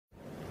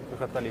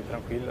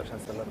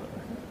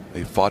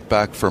They fought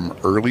back from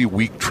early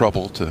week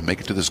trouble to make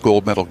it to this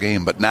gold medal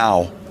game, but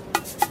now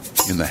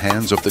in the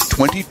hands of the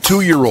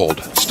 22-year-old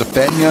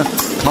Stefania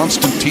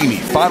Constantini.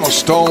 Final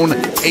stone,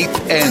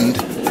 8th end.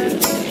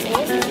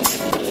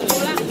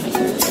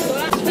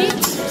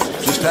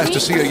 Just has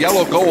to see a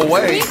yellow go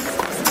away.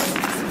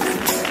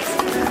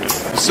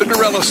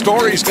 Cinderella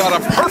story's got a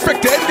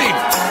perfect ending.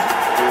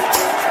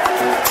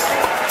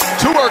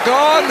 2 are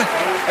gone,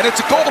 and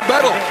it's a gold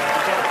medal.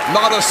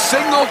 Not a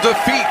single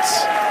defeat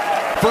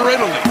for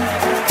Italy.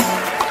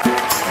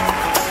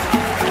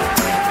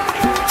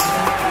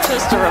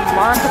 Just a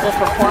remarkable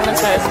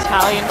performance by this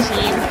Italian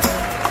team.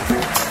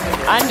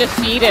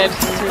 Undefeated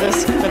through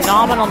this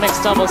phenomenal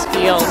mixed doubles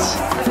field.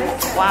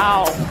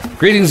 Wow.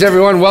 Greetings,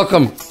 everyone.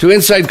 Welcome to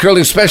Inside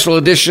Curling special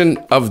edition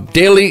of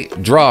Daily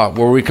Draw,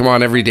 where we come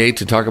on every day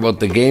to talk about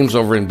the games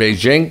over in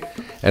Beijing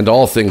and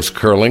all things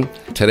curling.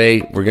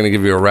 Today, we're going to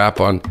give you a wrap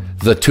on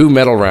the 2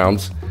 medal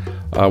rounds,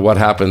 what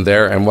happened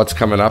there, and what's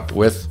coming up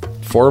with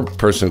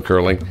 4-person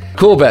curling.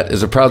 Coolbet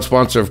is a proud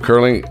sponsor of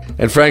curling,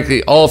 and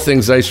frankly, all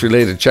things ice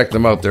related. Check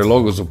them out. Their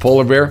logo's a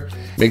polar bear.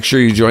 Make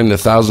sure you join the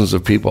thousands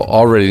of people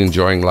already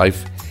enjoying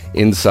life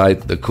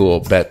inside the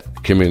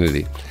Coolbet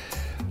community.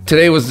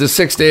 Today was the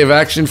 6th day of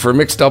action for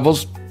mixed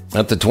doubles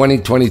at the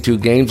 2022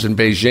 games in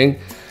Beijing.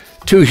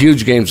 2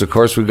 huge games, of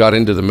course. We got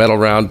into the medal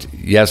round.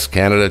 Yes,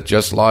 Canada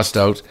just lost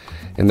out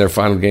in their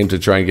final game to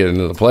try and get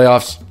into the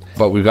playoffs,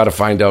 but we've got to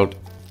find out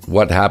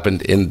what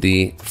happened in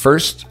the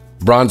first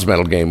bronze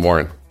medal game,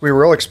 Warren. We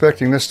were all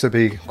expecting this to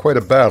be quite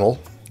a battle.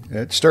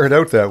 It started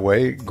out that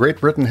way. Great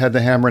Britain had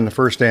the hammer in the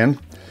first end.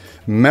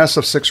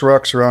 Massive 6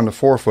 rocks around the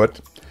forefoot.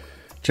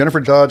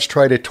 Jennifer Dodge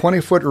tried a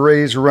 20-foot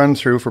raise run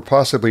through for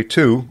possibly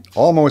 2.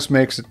 Almost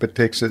makes it, but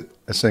takes it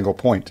a single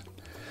point.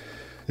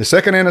 The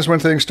second end is when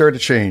things started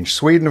to change.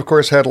 Sweden, of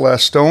course, had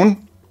last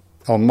stone.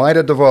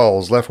 Almeida Duvall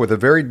is left with a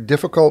very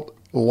difficult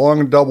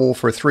long double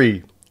for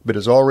 3, but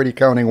is already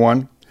counting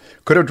 1.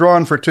 Could have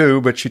drawn for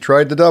 2, but she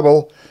tried the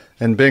double.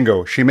 And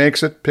bingo, she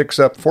makes it, picks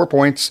up 4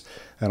 points,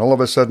 and all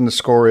of a sudden the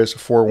score is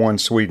 4-1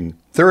 Sweden.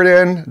 Third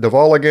end,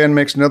 Duvall again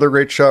makes another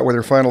great shot with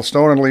her final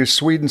stone and leaves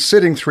Sweden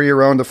sitting 3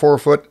 around the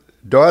forefoot.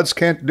 Dodds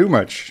can't do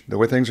much the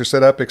way things are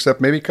set up,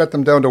 except maybe cut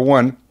them down to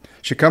 1.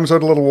 She comes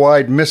out a little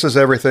wide, misses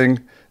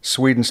everything.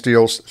 Sweden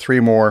steals 3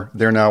 more.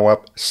 They're now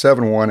up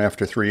 7-1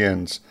 after 3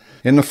 ends.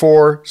 In the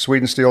 4,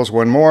 Sweden steals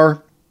 1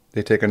 more.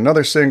 They take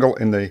another single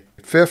in the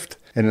 5th.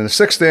 And in the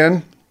 6th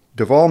end,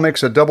 Duvall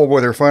makes a double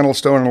with her final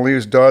stone and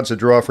leaves Dodds a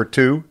draw for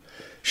 2.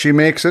 She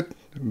makes it,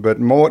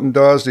 but Mowat and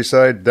Dawes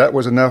decide that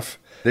was enough.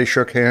 They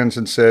shook hands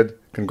and said,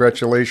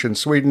 "Congratulations,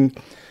 Sweden,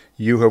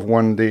 you have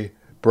won the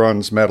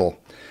bronze medal."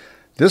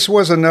 This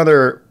was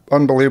another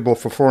unbelievable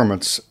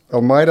performance.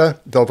 Almeida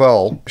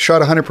Duvall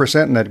shot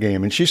 100% in that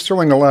game, and she's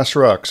throwing the last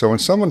rock. So when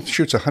someone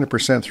shoots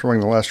 100% throwing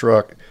the last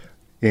rock,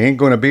 you ain't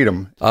going to beat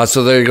them.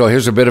 So there you go.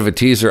 Here's a bit of a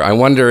teaser. I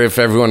wonder if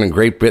everyone in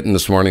Great Britain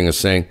this morning is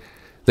saying,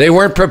 they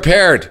weren't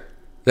prepared.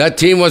 That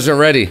team wasn't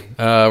ready.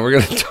 We're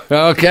going to...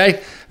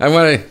 Okay. I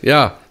want to...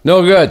 Yeah.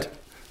 No good.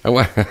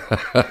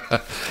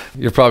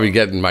 You're probably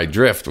getting my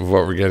drift of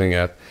what we're getting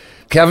at.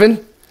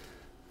 Kevin,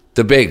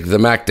 the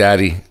Mac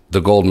Daddy,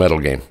 the gold medal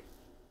game.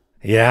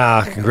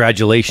 Yeah,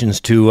 congratulations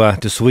to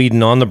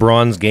Sweden on the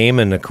bronze game,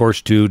 and of course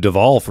to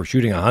Duvall for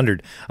shooting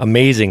 100.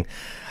 Amazing.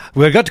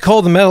 We got to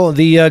call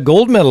the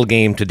gold medal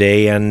game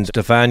today, and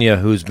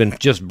Stefania, who's been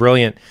just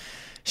brilliant,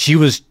 she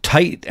was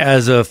tight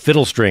as a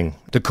fiddle string.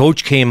 The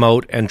coach came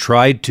out and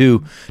tried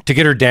to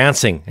get her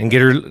dancing and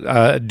get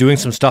her doing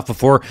some stuff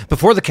before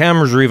the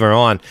cameras were even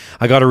on.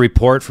 I got a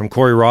report from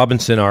Corey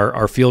Robinson,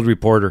 our field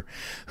reporter,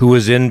 who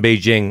was in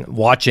Beijing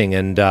watching,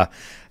 and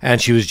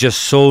she was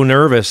just so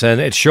nervous,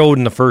 and it showed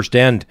in the first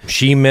end.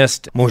 She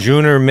missed.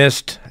 Mojuner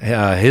missed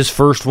his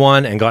first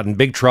one and got in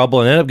big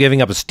trouble and ended up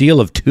giving up a steal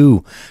of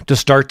 2 to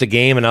start the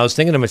game. And I was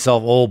thinking to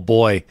myself, oh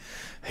boy,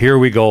 here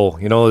we go.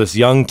 You know, this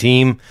young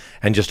team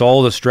and just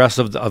all the stress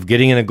of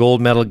getting in a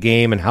gold medal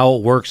game and how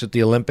it works at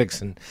the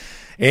Olympics. And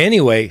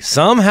anyway,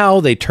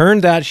 somehow they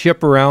turned that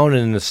ship around,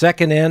 and in the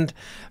second end,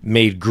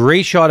 made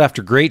great shot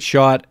after great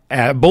shot.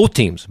 Both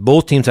teams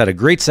had a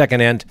great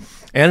second end.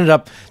 Ended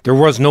up, there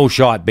was no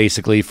shot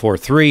basically for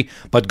 3,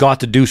 but got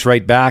the deuce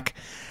right back.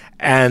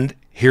 And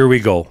here we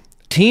go.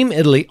 Team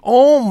Italy,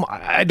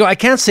 I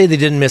can't say they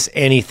didn't miss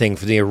anything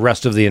for the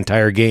rest of the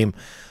entire game,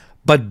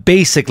 but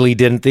basically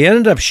didn't. They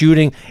ended up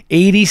shooting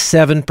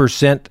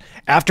 87%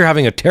 after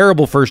having a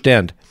terrible first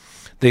end.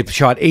 They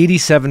shot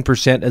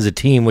 87% as a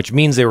team, which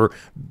means they were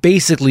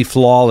basically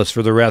flawless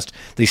for the rest.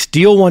 They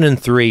steal 1 in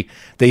 3.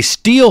 They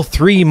steal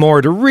 3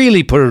 more to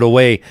really put it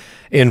away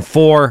in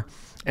 4.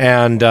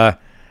 And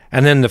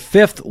then the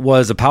 5th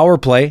was a power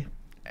play.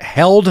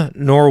 Held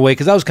Norway,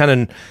 because that was kind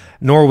of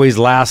Norway's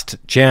last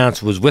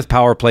chance, was with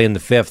power play in the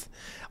 5th.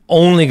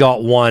 Only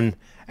got 1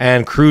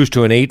 and cruised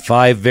to an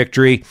 8-5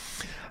 victory.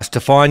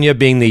 Stefania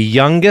being the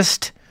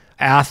youngest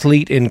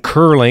athlete in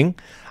curling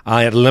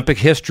at Olympic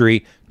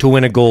history to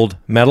win a gold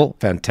medal.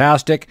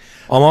 Fantastic.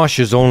 Amash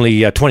is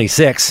only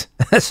 26,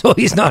 so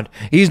he's not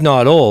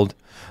old.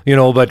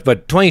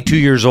 But 22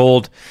 years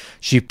old,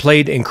 she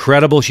played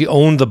incredible. She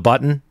owned the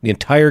button the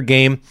entire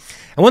game.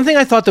 And one thing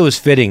I thought that was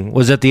fitting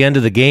was at the end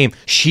of the game,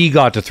 she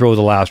got to throw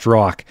the last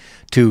rock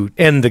to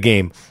end the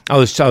game. I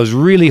was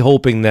really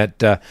hoping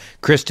that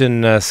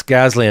Kristen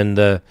Skasland,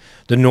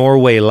 the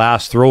Norway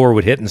last thrower,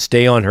 would hit and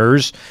stay on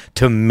hers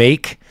to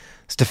make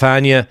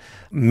Stefania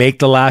make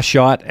the last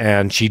shot,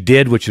 and she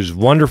did, which was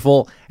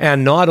wonderful.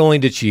 And not only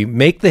did she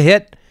make the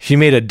hit, she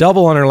made a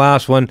double on her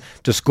last one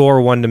to score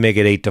one to make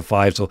it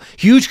 8-5. So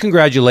huge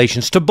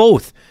congratulations to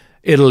both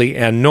Italy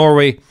and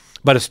Norway,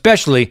 but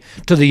especially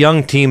to the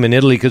young team in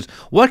Italy, because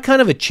what kind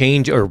of a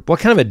change or what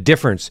kind of a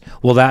difference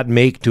will that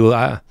make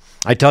to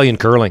Italian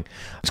curling?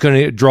 It's going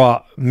to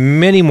draw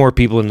many more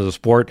people into the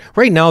sport.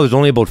 Right now, there's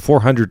only about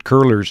 400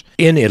 curlers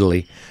in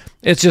Italy.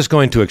 It's just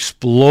going to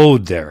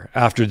explode there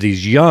after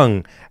these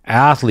young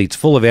athletes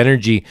full of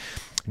energy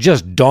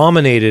just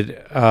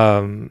dominated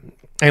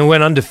and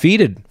went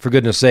undefeated, for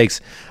goodness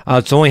sakes.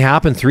 It's only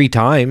happened 3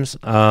 times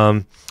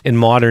in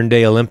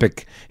modern-day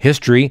Olympic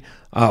history.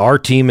 Our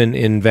team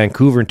in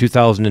Vancouver in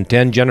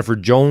 2010, Jennifer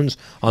Jones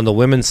on the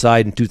women's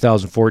side in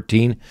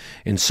 2014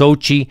 in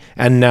Sochi,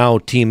 and now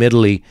Team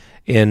Italy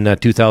in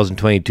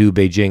 2022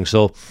 Beijing.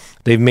 So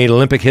they've made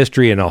Olympic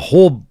history in a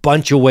whole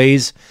bunch of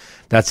ways.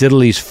 That's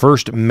Italy's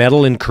first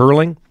medal in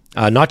curling,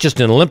 not just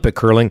in Olympic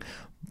curling,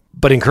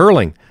 but in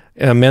curling,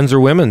 men's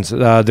or women's.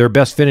 Their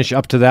best finish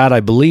up to that,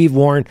 I believe,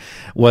 Warren,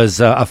 was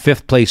a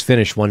 5th place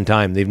finish one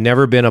time. They've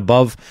never been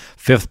above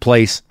 5th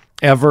place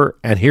ever,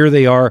 and here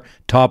they are,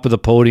 top of the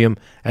podium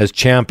as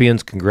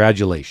champions.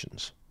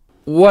 Congratulations.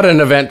 What an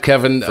event,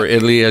 Kevin, for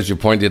Italy, as you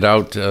pointed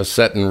out,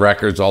 setting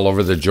records all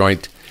over the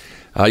joint.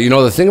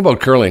 The thing about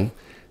curling,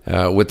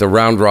 with the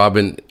round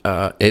robin,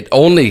 it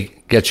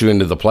only gets you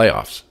into the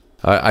playoffs.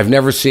 I've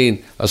never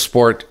seen a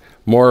sport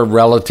more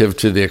relative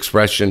to the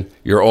expression,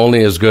 you're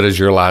only as good as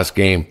your last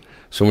game.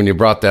 So when you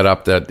brought that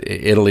up, that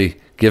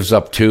Italy gives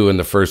up 2 in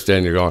the first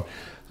end, you're going,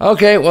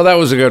 okay, well, that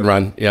was a good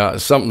run. Yeah,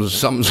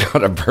 something's got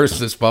to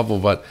burst this bubble,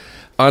 but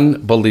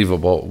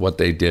unbelievable what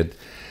they did.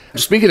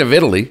 Speaking of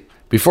Italy,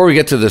 before we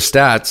get to the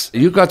stats,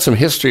 you've got some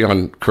history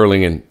on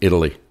curling in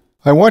Italy.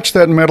 I watched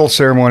that medal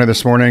ceremony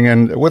this morning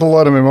and with a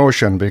lot of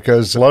emotion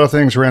because a lot of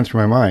things ran through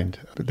my mind.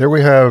 There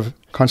we have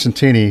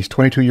Constantini, he's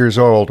 22 years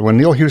old. When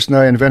Neil Houston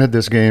and I invented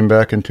this game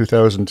back in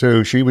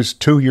 2002, she was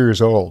 2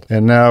 years old.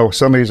 And now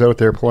somebody's out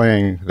there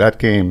playing that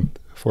game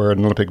for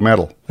an Olympic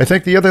medal. I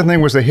think the other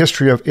thing was the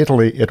history of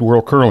Italy at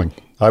World Curling.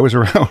 I was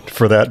around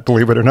for that,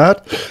 believe it or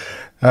not,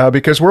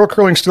 because World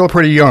Curling's still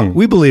pretty young.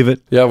 We believe it.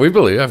 Yeah, we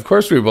believe it. Of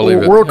course we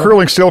believe it. World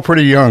Curling's still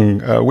pretty young.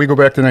 We go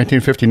back to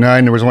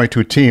 1959. There was only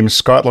 2 teams,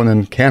 Scotland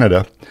and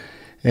Canada.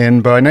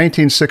 And by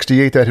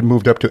 1968, that had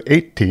moved up to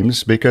 8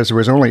 teams because there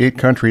was only 8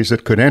 countries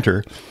that could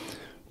enter.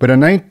 But in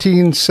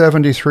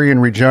 1973 in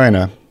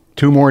Regina,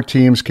 2 more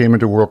teams came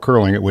into World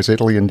Curling. It was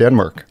Italy and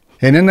Denmark.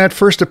 And in that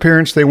first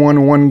appearance, they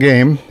won 1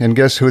 game. And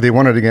guess who they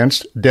won it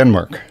against?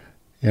 Denmark.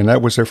 And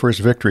that was their first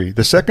victory.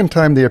 The second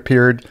time they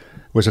appeared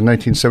was in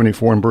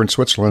 1974 in Bern,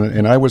 Switzerland,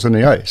 and I was on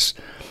the ice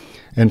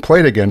and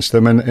played against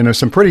them. And there's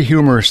some pretty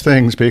humorous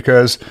things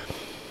because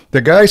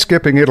the guy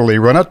skipping Italy,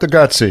 Renato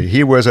Gazzi,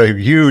 he was a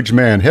huge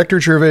man. Hector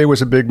Gervais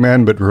was a big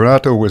man, but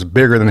Renato was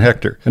bigger than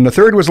Hector. And the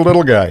third was a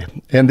little guy.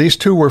 And these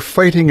 2 were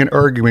fighting and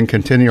arguing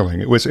continually.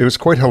 It was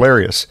quite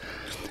hilarious.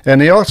 And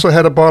they also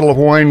had a bottle of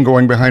wine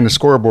going behind the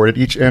scoreboard at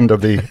each end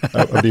of the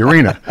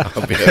arena.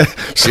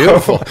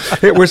 Beautiful.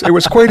 So it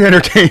was quite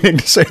entertaining,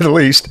 to say the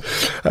least.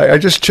 I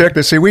just checked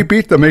to see we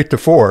beat them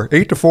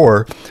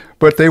 8-4,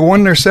 but they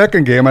won their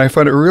second game. And I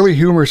found it really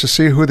humorous to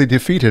see who they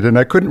defeated. And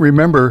I couldn't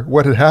remember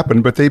what had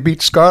happened, but they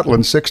beat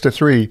Scotland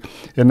 6-3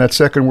 in that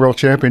second World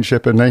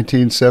Championship in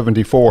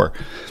 1974.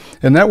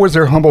 And that was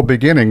their humble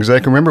beginnings. I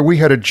can remember we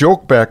had a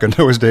joke back in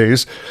those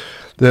days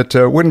that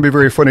wouldn't be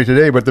very funny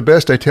today, but the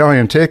best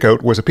Italian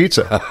takeout was a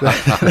pizza.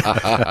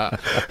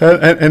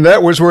 and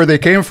that was where they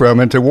came from.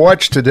 And to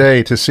watch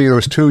today, to see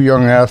those 2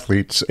 young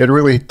athletes, it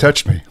really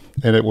touched me.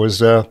 And it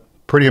was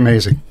pretty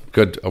amazing.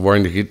 Good,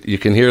 Warren. You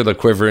can hear the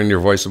quiver in your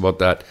voice about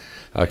that.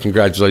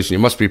 Congratulations. You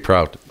must be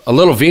proud. A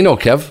little vino,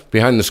 Kev,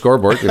 behind the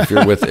scoreboard if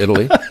you're with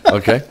Italy.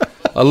 Okay.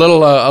 A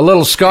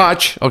little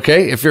scotch,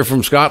 okay, if you're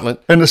from Scotland.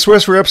 And the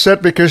Swiss were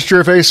upset because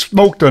Gervais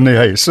smoked on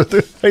the ice.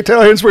 The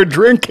Italians were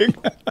drinking.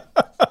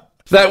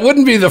 That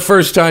wouldn't be the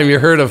first time you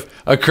heard of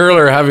a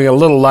curler having a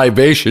little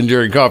libation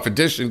during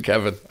competition,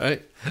 Kevin,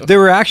 right? They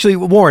were actually,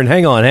 Warren,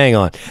 hang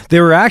on.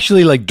 They were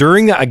actually, like,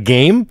 during a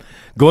game,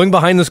 going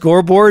behind the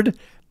scoreboard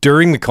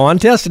during the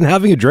contest and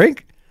having a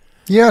drink?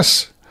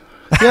 Yes.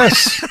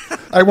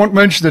 I won't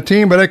mention the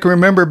team, but I can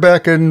remember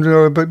back in,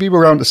 maybe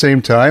around the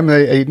same time,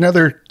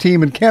 another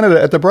team in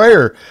Canada at the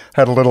Brier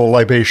had a little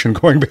libation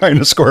going behind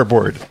the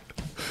scoreboard.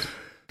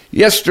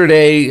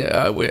 Yesterday,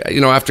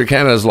 after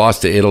Canada's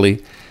lost to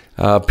Italy,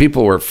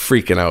 people were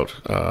freaking out.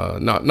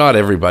 Not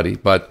everybody,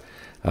 but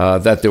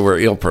that they were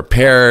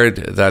ill-prepared,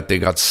 that they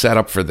got set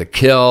up for the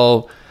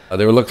kill.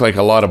 There looked like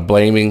a lot of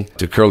blaming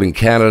to Curling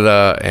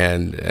Canada,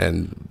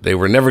 and they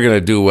were never going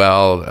to do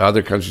well.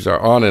 Other countries are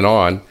on and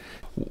on.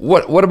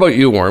 What about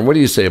you, Warren? What do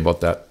you say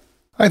about that?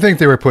 I think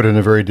they were put in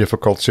a very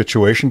difficult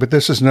situation, but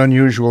this is an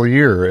unusual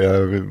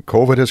year.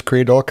 COVID has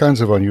created all kinds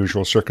of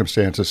unusual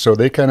circumstances, so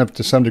they kind of,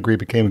 to some degree,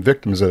 became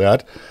victims of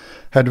that.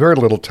 Had very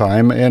little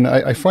time, and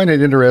I find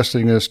it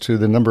interesting as to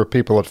the number of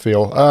people that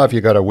feel, if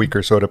you got a week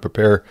or so to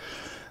prepare,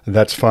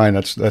 that's fine,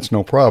 that's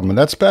no problem. And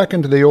that's back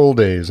into the old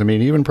days. I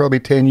mean, even probably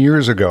 10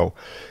 years ago,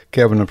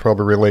 Kevin would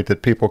probably relate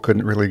that people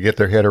couldn't really get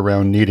their head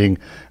around needing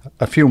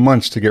a few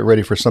months to get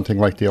ready for something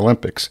like the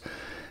Olympics.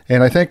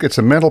 And I think it's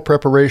a mental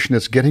preparation.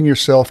 It's getting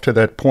yourself to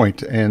that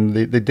point. And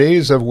the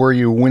days of where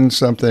you win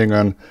something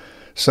on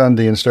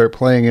Sunday and start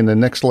playing in the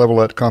next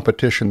level at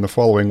competition the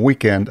following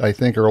weekend, I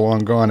think are long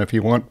gone if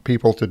you want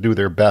people to do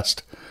their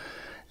best.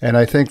 And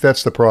I think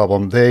that's the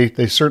problem.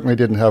 They certainly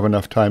didn't have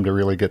enough time to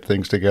really get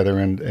things together,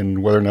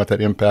 and whether or not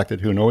that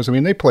impacted, who knows. I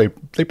mean, they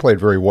played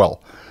very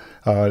well,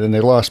 and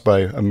they lost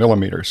by a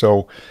millimeter.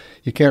 So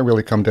you can't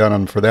really come down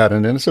on them for that.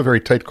 And then it's a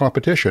very tight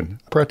competition.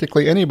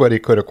 Practically anybody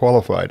could have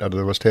qualified out of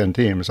those 10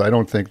 teams. I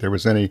don't think there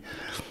was any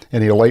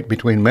light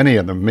between many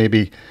of them.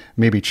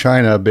 Maybe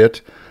China a bit,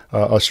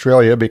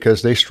 Australia,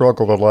 because they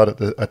struggled a lot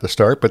at the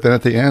start, but then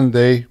at the end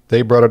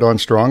they brought it on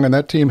strong, and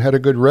that team had a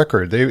good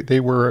record.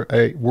 They were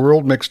a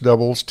world mixed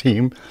doubles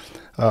team.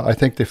 I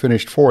think they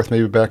finished fourth,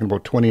 maybe back in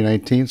about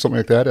 2019, something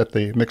like that, at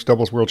the mixed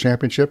doubles world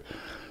championship.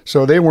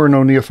 So they were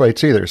no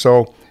neophytes either.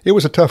 So it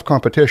was a tough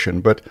competition,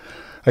 but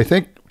I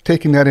think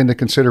taking that into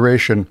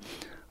consideration,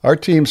 our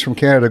teams from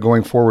Canada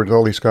going forward to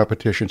all these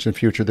competitions in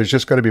future, there's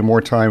just got to be more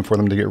time for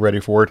them to get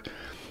ready for it.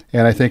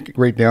 And I think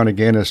right down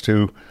again as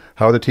to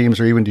how the teams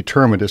are even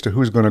determined as to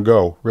who's going to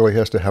go really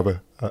has to have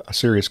a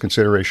serious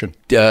consideration.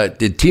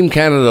 Did Team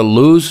Canada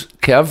lose,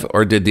 Kev,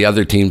 or did the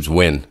other teams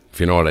win? If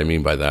you know what I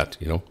mean by that,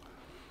 you know?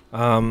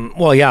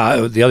 Well,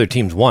 yeah, the other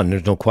teams won.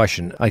 There's no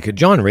question. Like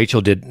John and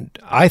Rachel did.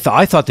 I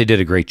thought they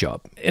did a great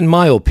job. In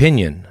my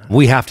opinion,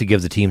 we have to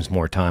give the teams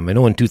more time. I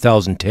know in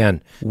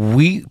 2010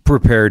 we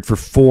prepared for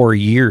 4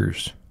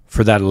 years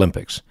for that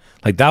Olympics.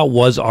 Like that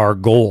was our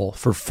goal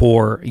for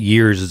 4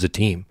 years as a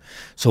team.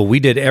 So we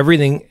did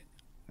everything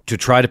to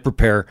try to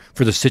prepare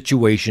for the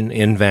situation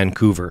in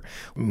Vancouver.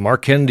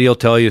 Mark Kennedy will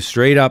tell you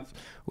straight up,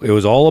 it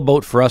was all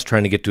about for us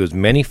trying to get to as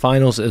many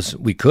finals as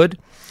we could.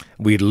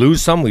 We'd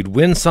lose some, we'd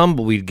win some,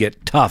 but we'd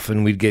get tough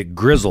and we'd get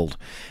grizzled,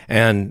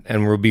 and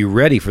we'll be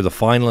ready for the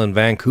final in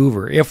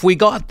Vancouver if we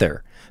got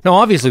there. Now,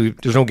 obviously,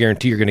 there's no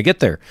guarantee you're going to get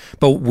there,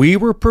 but we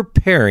were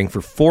preparing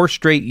for 4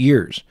 straight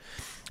years.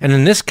 And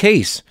in this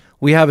case,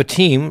 we have a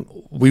team,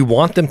 we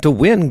want them to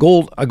win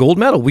a gold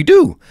medal. We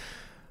do.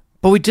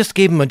 But we just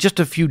gave them just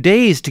a few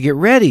days to get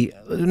ready,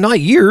 not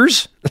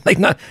years. We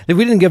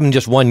didn't give them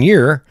just 1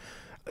 year.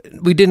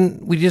 We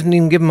didn't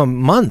even give them a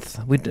month.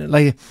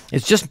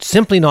 It's just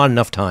simply not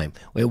enough time.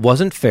 It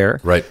wasn't fair.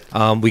 Right.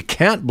 We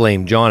can't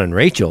blame John and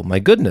Rachel. My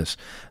goodness,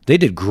 they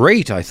did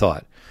great, I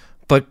thought.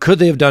 But could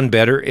they have done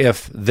better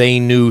if they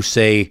knew,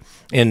 say,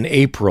 in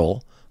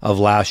April of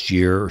last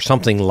year or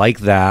something like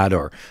that?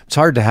 Or it's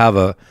hard to have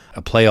a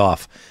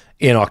playoff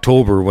in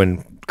October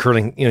when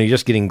curling, you're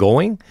just getting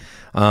going.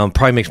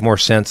 Probably makes more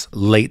sense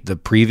late the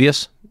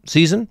previous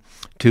season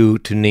to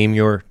name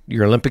your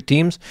Olympic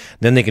teams.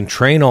 Then they can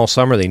train all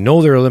summer. They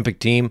know their Olympic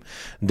team.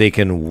 They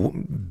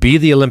can be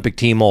the Olympic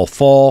team all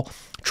fall,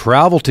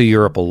 travel to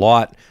Europe a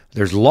lot.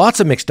 There's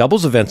lots of mixed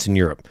doubles events in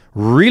Europe,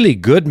 really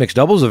good mixed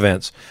doubles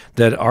events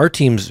that our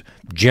teams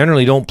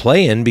generally don't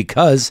play in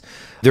because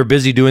they're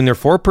busy doing their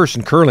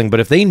 4-person curling. But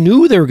if they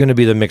knew they were going to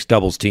be the mixed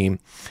doubles team,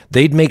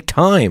 they'd make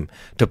time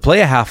to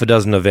play a half a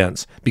dozen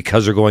events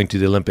because they're going to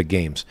the Olympic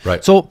Games.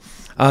 Right. So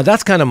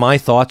that's kind of my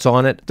thoughts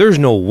on it. There's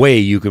no way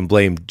you can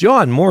blame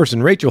John Morris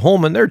and Rachel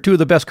Holman. They're 2 of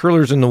the best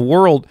curlers in the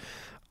world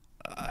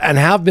and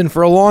have been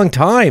for a long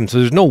time. So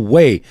there's no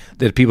way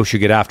that people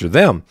should get after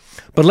them.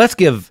 But let's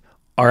give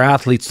our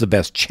athletes the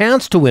best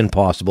chance to win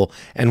possible,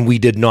 and we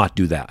did not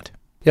do that.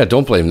 Yeah,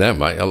 don't blame them.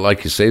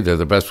 Like you say, they're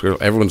the best.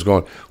 Everyone's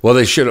going, well,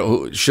 they should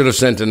have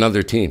sent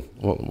another team.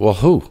 Well,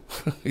 who?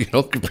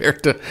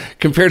 Compared to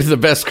the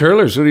best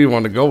curlers, who do you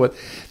want to go with?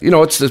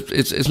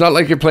 It's not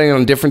like you're playing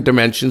on different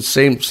dimensions,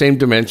 same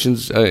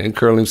dimensions in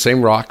curling,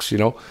 same rocks.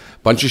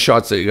 Bunch of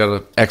shots that you got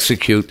to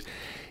execute.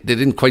 They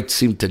didn't quite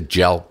seem to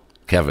gel,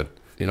 Kevin.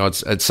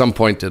 It's at some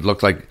point it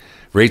looked like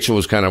Rachel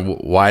was kind of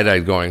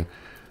wide-eyed, going,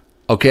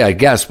 okay, I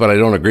guess, but I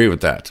don't agree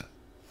with that.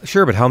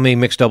 Sure, but how many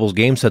mixed doubles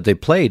games had they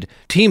played?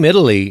 Team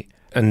Italy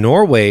and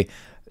Norway,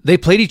 they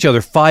played each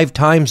other 5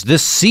 times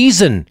this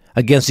season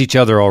against each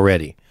other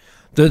already.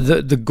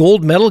 The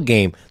gold medal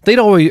game, they'd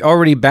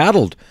already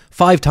battled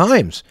 5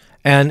 times,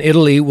 and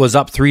Italy was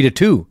up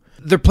 3-2.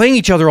 They're playing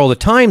each other all the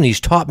time,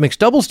 these top mixed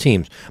doubles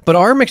teams, but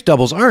our mixed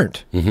doubles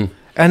aren't. Mm-hmm.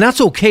 And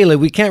that's okay.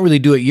 We can't really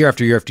do it year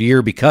after year after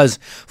year because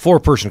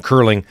 4-person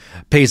curling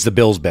pays the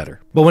bills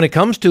better. But when it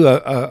comes to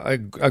a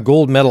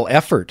gold medal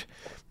effort,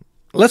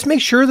 let's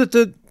make sure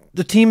that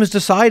the team is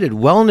decided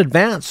well in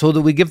advance so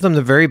that we give them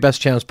the very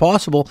best chance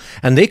possible.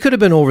 And they could have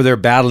been over there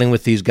battling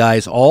with these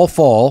guys all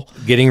fall,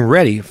 getting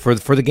ready for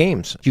the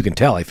games. You can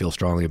tell I feel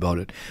strongly about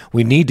it.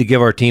 We need to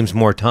give our teams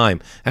more time.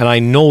 And I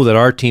know that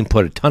our team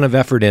put a ton of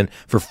effort in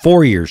for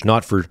 4 years,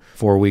 not for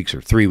 4 weeks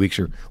or 3 weeks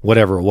or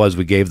whatever it was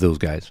we gave those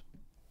guys.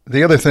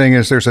 The other thing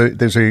is there's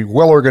a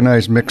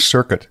well-organized mixed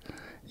circuit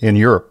in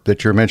Europe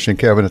that you're mentioning,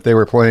 Kevin, that they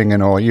were playing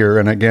in all year.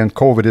 And again,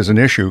 COVID is an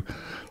issue.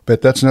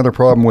 But that's another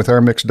problem with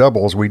our mixed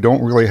doubles. We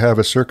don't really have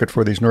a circuit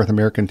for these North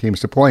American teams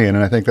to play in.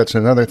 And I think that's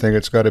another thing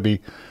that's got to be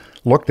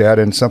looked at,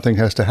 and something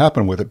has to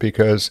happen with it,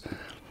 because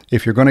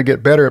if you're going to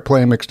get better at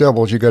playing mixed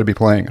doubles, you got to be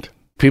playing it.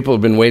 People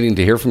have been waiting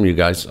to hear from you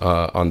guys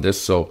on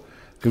this, so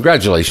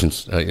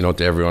congratulations, to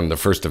everyone. The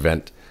first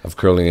event of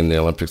curling in the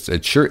Olympics.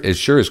 It sure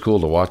is cool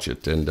to watch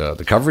it, and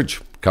the coverage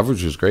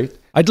was great.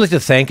 I'd like to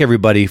thank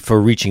everybody for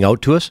reaching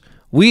out to us.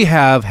 We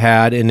have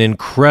had an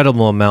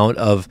incredible amount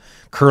of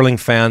curling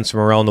fans from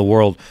around the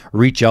world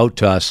reach out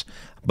to us,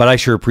 but I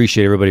sure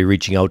appreciate everybody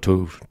reaching out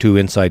to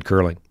Inside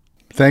Curling.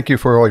 Thank you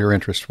for all your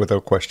interest,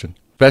 without question.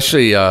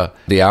 Especially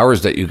the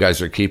hours that you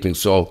guys are keeping.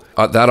 So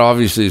that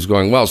obviously is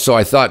going well. So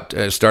I thought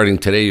starting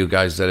today, you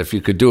guys, that if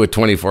you could do it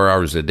 24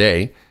 hours a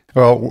day.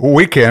 Well,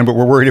 we can, but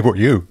we're worried about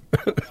you.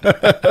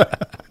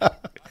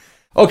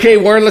 Okay,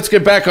 Warren, let's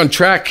get back on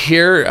track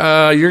here.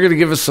 You're going to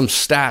give us some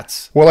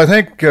stats. Well, I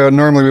think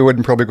normally we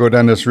wouldn't probably go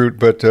down this route,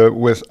 but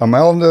with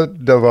Amalda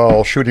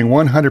Daval shooting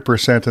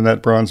 100% in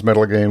that bronze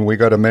medal game, we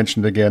got to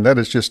mention it again. That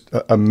is just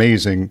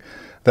amazing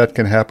that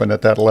can happen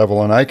at that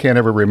level. And I can't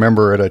ever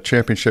remember at a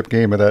championship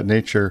game of that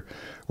nature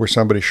where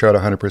somebody shot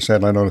 100%. I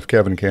don't know if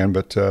Kevin can,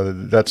 but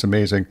that's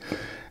amazing.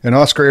 And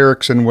Oscar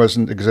Eriksson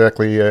wasn't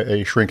exactly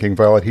a shrinking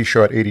violet. He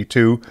shot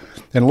 82.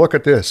 And look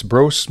at this.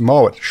 Bruce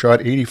Mowat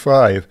shot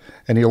 85,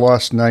 and he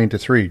lost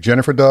 9-3.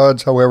 Jennifer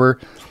Dodds, however,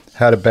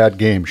 had a bad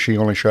game. She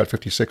only shot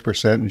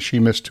 56%, and she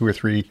missed 2 or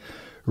 3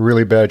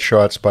 really bad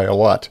shots by a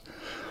lot.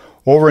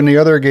 Over in the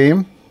other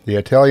game, the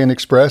Italian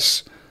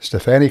Express,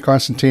 Stefani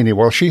Constantini,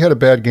 well, she had a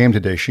bad game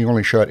today. She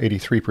only shot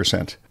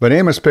 83%. But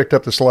Amos picked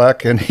up the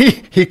slack, and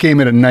he came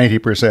in at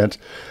 90%.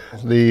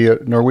 The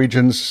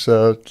Norwegians,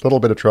 a little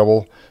bit of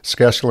trouble.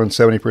 Skeskelin,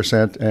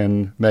 70%,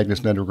 and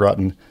Magnus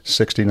Nedregrotten,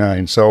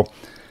 69%. So,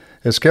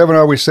 as Kevin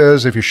always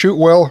says, if you shoot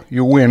well,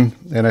 you win.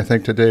 And I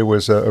think today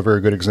was a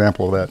very good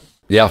example of that.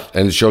 Yeah,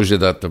 and it shows you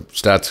that the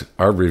stats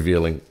are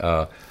revealing.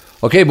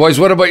 Okay, boys,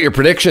 what about your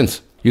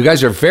predictions? You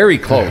guys are very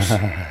close.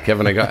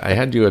 Kevin, I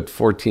had you at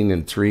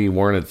 14-3,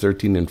 Warren at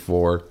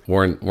 13-4.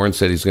 Warren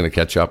said he's going to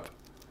catch up.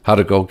 How'd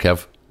it go,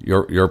 Kev?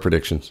 Your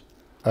predictions?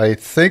 I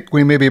think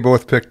we maybe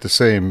both picked the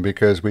same,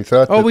 because we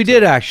thought we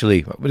did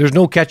actually. There's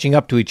no catching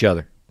up to each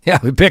other. Yeah,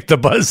 we picked the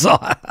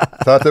buzzsaw.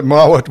 Thought that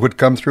Mowat would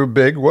come through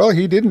big. Well,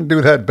 he didn't do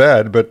that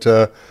bad, but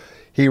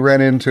he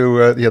ran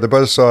into the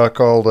buzzsaw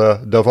called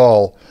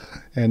Daval,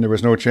 and there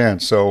was no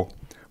chance. So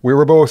we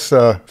were both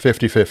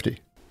 50-50.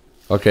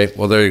 Okay,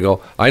 well, there you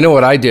go. I know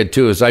what I did,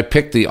 too, is I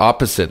picked the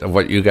opposite of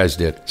what you guys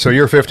did. So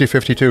you're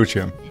 50-50 too,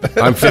 Jim.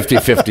 I'm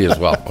 50-50 as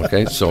well,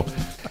 okay? So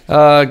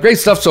great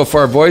stuff so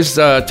far, boys.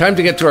 Time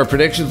to get to our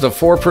predictions. The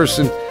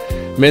 4-person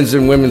men's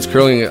and women's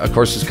curling, of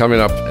course, is coming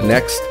up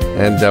next.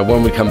 And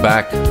when we come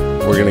back,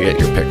 we're going to get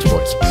your picks,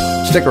 boys.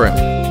 Stick around.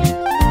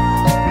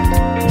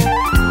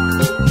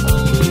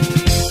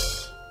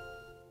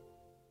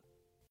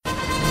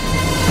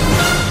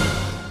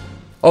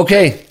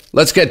 Okay,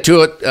 let's get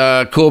to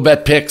it. Cool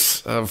bet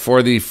picks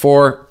for the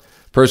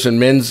 4-person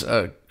men's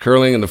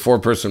curling and the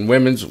 4-person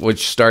women's,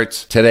 which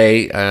starts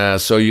today.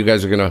 So you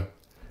guys are going to,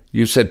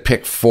 you said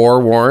pick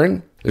 4,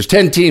 Warren. There's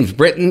 10 teams.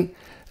 Britain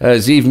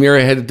is Eve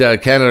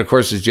Muirhead. Canada, of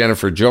course, is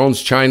Jennifer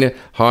Jones. China,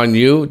 Han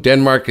Yu.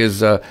 Denmark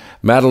is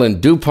Madeline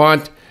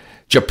Dupont.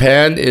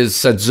 Japan is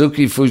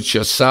Sadzuki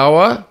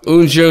Fujisawa.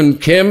 Eunjun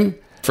Kim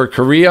for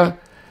Korea.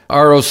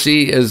 ROC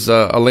is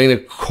Elena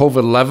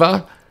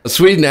Kovaleva.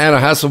 Sweden, Anna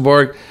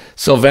Hasselborg.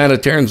 Silvana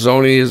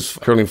Terenzoni is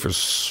curling for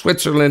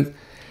Switzerland.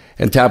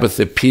 And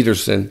Tabitha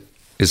Peterson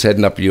is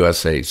heading up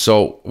USA.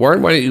 So,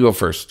 Warren, why don't you go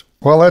first?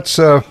 Well, that's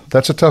a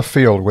tough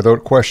field,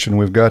 without question.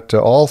 We've got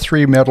all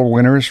 3 medal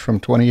winners from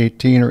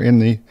 2018 are in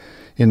the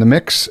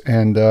mix,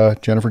 and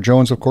Jennifer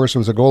Jones, of course,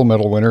 was a gold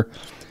medal winner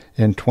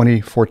in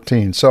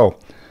 2014. So,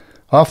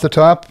 off the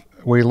top,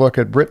 we look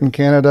at Britain,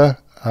 Canada.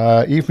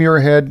 Eve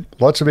Muirhead,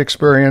 lots of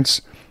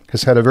experience,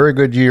 has had a very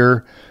good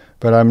year,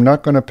 but I'm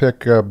not going to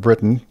pick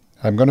Britain.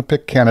 I'm going to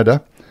pick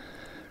Canada.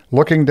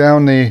 Looking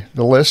down the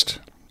list,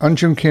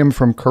 Eunjun Kim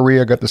from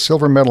Korea got the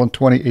silver medal in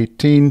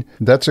 2018.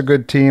 That's a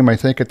good team. I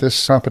think at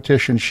this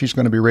competition, she's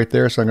going to be right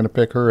there, so I'm going to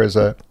pick her as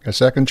a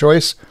second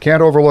choice.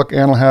 Can't overlook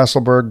Anna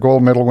Hasselborg,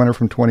 gold medal winner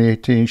from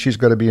 2018. She's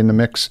got to be in the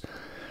mix.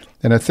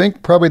 And I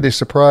think probably the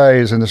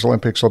surprise in this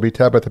Olympics will be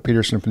Tabitha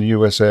Peterson from the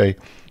USA.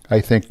 I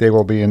think they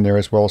will be in there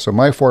as well. So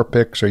my 4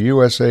 picks are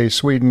USA,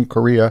 Sweden,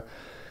 Korea,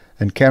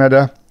 and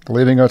Canada.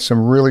 Leaving out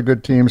some really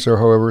good teams there,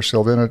 however,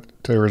 Silvana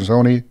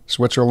Terenzoni,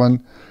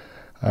 Switzerland,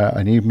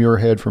 and Eve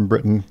Muirhead from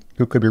Britain,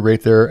 who could be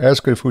right there, as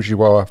could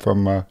Fujiwara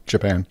from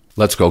Japan.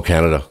 Let's go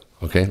Canada.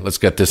 Okay, let's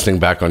get this thing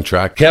back on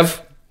track.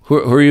 Kev,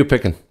 who are you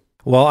picking?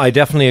 Well, I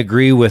definitely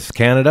agree with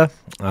Canada.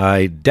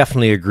 I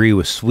definitely agree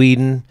with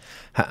Sweden.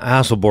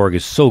 Hasselborg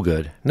is so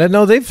good.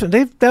 No, they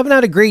haven't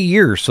had a great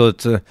year, so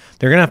it's they're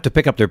going to have to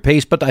pick up their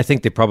pace, but I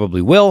think they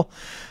probably will.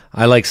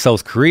 I like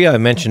South Korea. I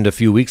mentioned a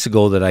few weeks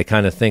ago that I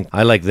kind of think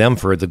I like them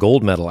for the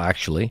gold medal,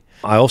 actually.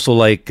 I also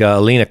like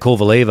Alina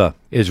Kovaleva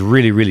is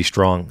really, really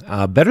strong.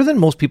 Better than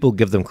most people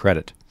give them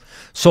credit.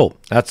 So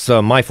that's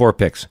my 4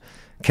 picks.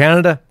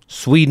 Canada,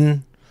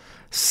 Sweden,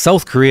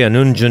 South Korea,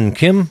 Noonjun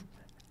Kim,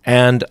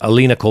 and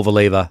Alina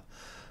Kovaleva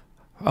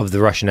of the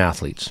Russian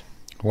athletes.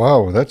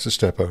 Wow, that's a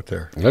step out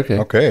there.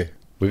 Okay.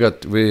 We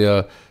got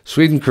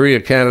Sweden,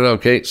 Korea, Canada.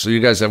 Okay, so you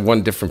guys have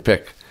one different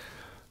pick.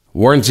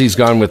 Warrensy's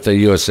gone with the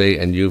USA,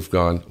 and you've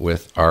gone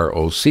with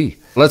ROC.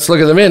 Let's look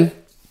at them in.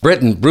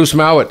 Britain, Bruce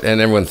Mowat, and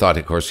everyone thought,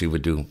 of course, he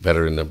would do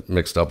better in the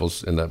mixed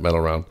doubles in that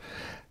medal round.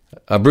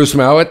 Bruce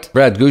Mowat,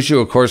 Brad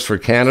Gushue, of course, for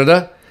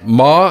Canada.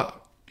 Ma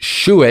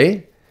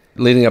Shui,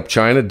 leading up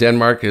China.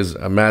 Denmark is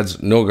Mads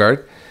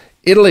Nørgaard.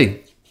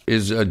 Italy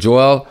is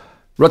Joel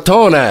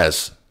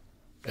Rotonas.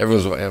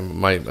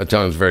 My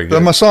Italian's very good.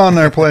 The Masson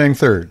are playing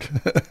third.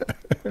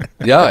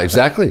 Yeah,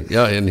 exactly.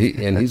 Yeah, and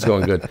he's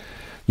going good.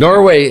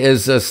 Norway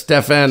is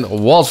Stefan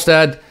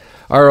Wallstad.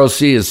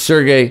 ROC is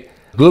Sergei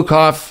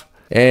Glukov.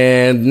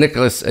 And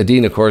Nicholas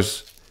Edin, of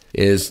course,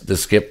 is the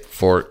skip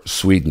for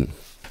Sweden.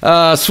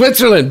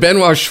 Switzerland,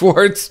 Benoit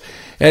Schwartz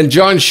and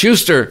John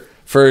Schuster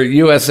for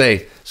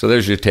USA. So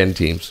there's your 10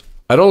 teams.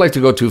 I don't like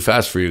to go too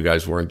fast for you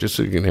guys, Warren, just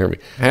so you can hear me.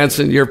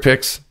 Hanson, your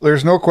picks?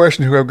 There's no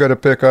question who I've got to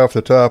pick off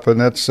the top, and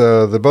that's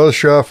the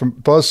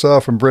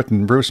buzzsaw from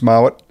Britain, Bruce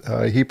Mowat.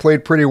 He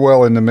played pretty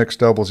well in the mixed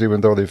doubles,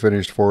 even though they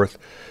finished 4th.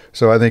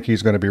 So I think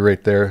he's going to be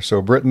right there.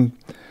 So Britain,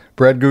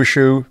 Brad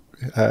Gushue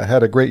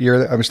had a great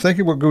year. I was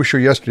thinking about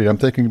Gushue yesterday. I'm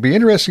thinking it'd be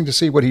interesting to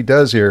see what he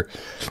does here.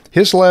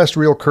 His last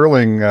real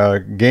curling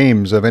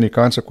games of any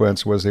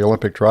consequence was the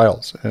Olympic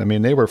trials. I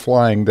mean, they were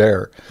flying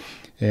there.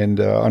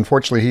 And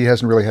unfortunately, he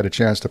hasn't really had a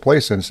chance to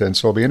play since then.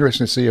 So it'll be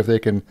interesting to see if they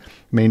can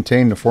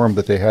maintain the form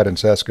that they had in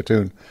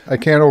Saskatoon. I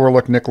can't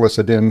overlook Nicholas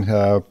Edin.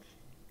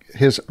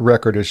 His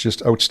record is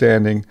just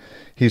outstanding.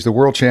 He's the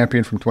world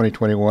champion from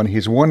 2021.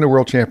 He's won the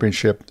world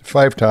championship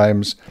 5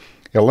 times,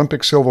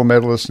 Olympic silver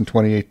medalist in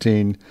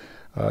 2018.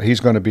 He's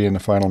going to be in the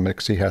final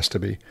mix. He has to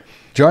be.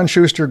 John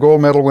Schuster,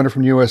 gold medal winner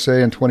from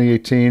USA in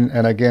 2018.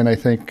 And again, I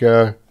think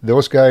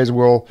those guys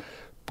will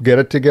get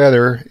it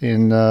together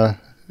in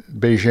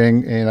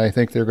Beijing, and I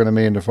think they're going to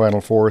be in the Final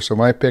 4. So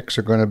my picks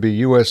are going to be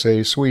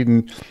USA,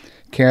 Sweden,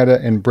 Canada,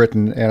 and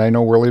Britain. And I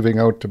know we're leaving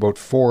out about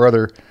 4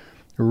 other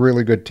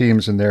really good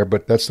teams in there,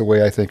 but that's the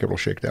way I think it will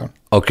shake down.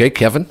 Okay,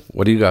 Kevin,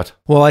 what do you got?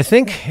 Well, I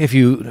think if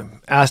you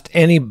asked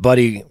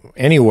anybody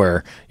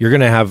anywhere, you're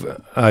going to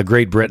have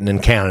Great Britain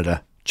and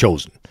Canada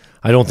chosen.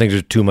 I don't think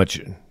there's too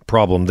much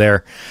problem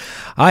there.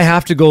 I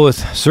have to go with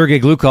Sergei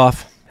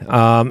Glukov,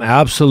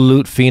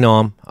 absolute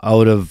phenom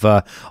out of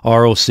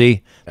ROC.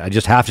 I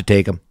just have to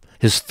take him.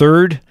 His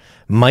 3rd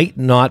might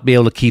not be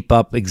able to keep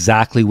up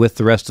exactly with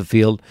the rest of the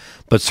field,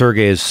 but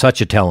Sergei is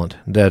such a talent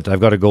that I've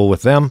got to go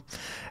with them.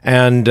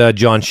 And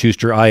John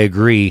Schuster, I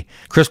agree.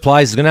 Chris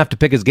Plyes is going to have to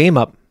pick his game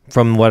up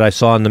from what I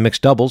saw in the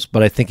mixed doubles,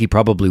 but I think he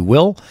probably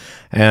will,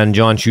 and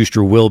John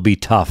Schuster will be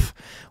tough.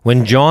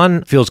 When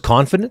John feels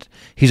confident,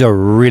 he's a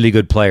really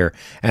good player,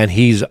 and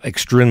he's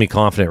extremely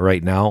confident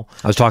right now.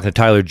 I was talking to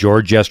Tyler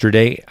George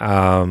yesterday,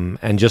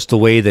 and just the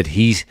way that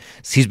he's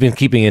been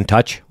keeping in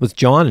touch with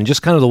John, and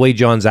just kind of the way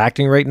John's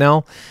acting right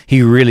now,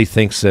 he really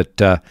thinks that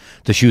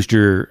the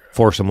Schuster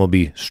foursome will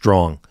be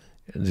strong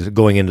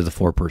going into the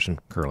 4-person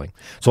curling.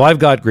 So I've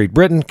got Great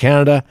Britain,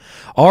 Canada,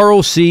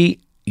 ROC,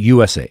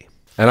 USA.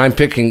 And I'm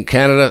picking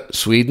Canada,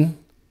 Sweden,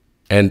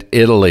 and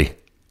Italy.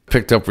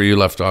 Picked up where you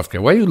left off.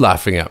 Why are you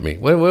laughing at me?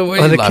 Why are you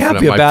laughing at my can't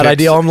be a bad picks?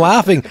 idea.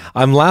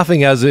 I'm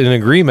laughing as an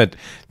agreement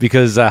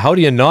because how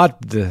do you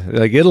not,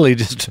 like Italy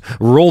just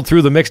rolled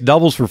through the mixed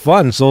doubles for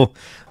fun, so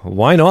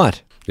why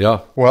not?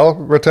 Yeah. Well,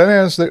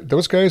 Rotanas,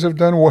 those guys have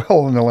done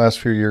well in the last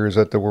few years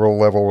at the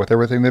world level with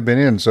everything they've been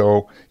in,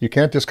 so you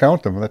can't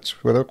discount them.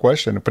 That's without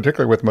question,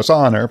 particularly with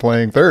Masson there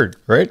playing 3rd,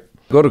 right?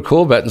 Go to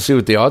Coolbet and see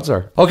what the odds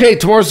are. Okay,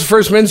 tomorrow's the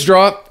first men's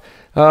draw.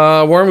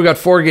 Warren, we got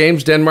 4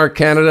 games. Denmark,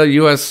 Canada,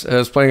 U.S.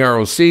 is playing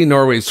ROC,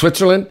 Norway,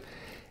 Switzerland,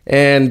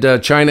 and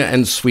China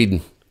and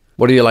Sweden.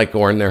 What do you like,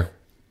 Warren, there?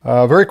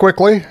 Very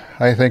quickly,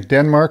 I think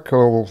Denmark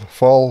will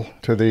fall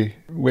to the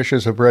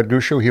wishes of Brad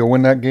Gushue. He'll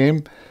win that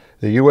game.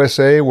 The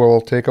USA will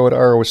take out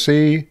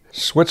ROC.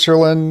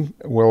 Switzerland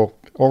will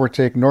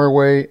overtake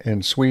Norway,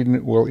 and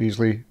Sweden will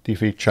easily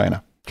defeat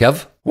China.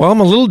 Kev? Well, I'm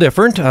a little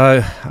different.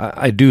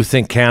 I do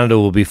think Canada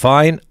will be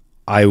fine.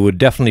 I would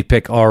definitely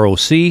pick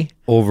ROC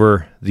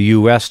over the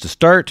U.S. to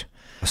start.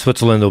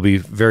 Switzerland will be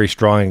very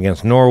strong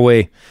against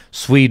Norway.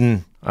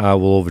 Sweden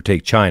will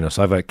overtake China.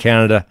 So I've got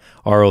Canada,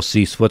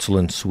 ROC,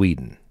 Switzerland,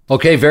 Sweden.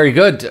 Okay, very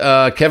good.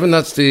 Kevin,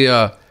 that's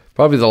the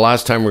probably the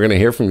last time we're going to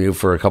hear from you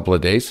for a couple of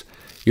days.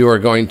 You are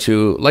going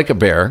to, like a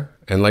bear,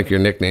 and like your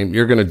nickname,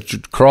 you're going to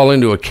crawl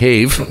into a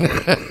cave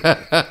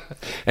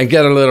and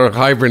get a little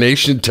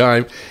hibernation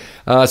time.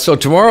 So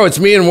tomorrow it's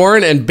me and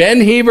Warren, and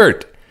Ben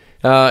Hebert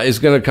is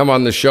going to come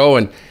on the show,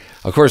 and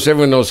Of course,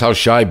 everyone knows how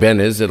shy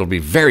Ben is. It'll be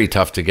very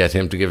tough to get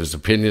him to give his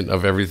opinion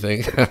of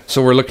everything.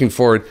 So we're looking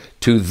forward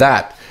to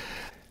that.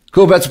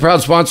 Cool Bet's a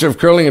proud sponsor of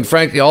curling and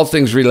frankly all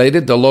things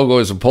related. The logo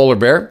is a polar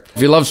bear.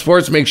 If you love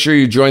sports, make sure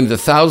you join the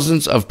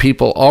thousands of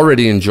people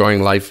already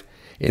enjoying life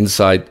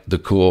inside the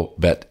Cool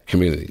Bet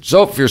community.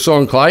 So if you're so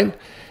inclined,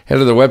 head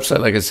to their website,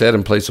 like I said,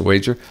 and place a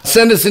wager.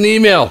 Send us an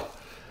email,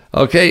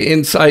 okay,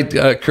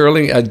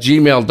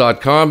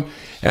 insidecurling@gmail.com.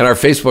 And our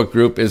Facebook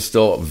group is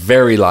still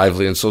very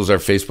lively, and so is our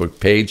Facebook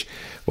page.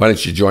 Why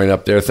don't you join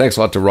up there? Thanks a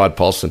lot to Rod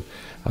Paulson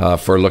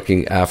for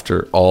looking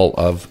after all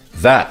of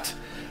that.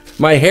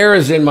 My hair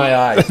is in my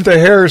eyes. The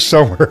hair is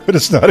somewhere, but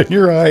it's not in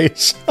your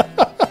eyes.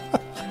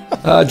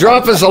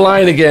 Drop us a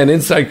line again,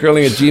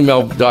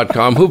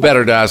 insidecurling@gmail.com. Who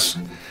better to ask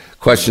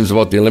questions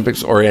about the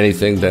Olympics or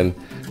anything than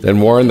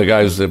Warren, the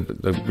guy who's the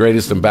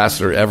greatest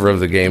ambassador ever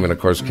of the game. And, of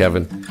course,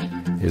 Kevin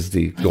is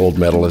the gold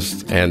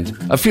medalist and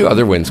a few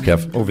other wins,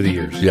 Kev. Over the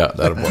years. Yeah,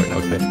 that boy.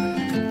 Okay.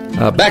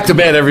 Back to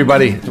bed,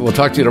 everybody. We'll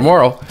talk to you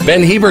tomorrow.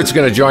 Ben Hebert's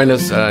going to join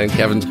us, and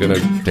Kevin's going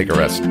to take a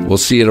rest. We'll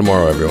see you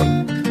tomorrow,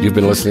 everyone. You've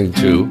been listening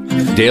to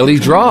Daily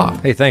Draw.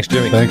 Hey, thanks,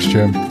 Jimmy. Thanks,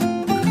 Jim.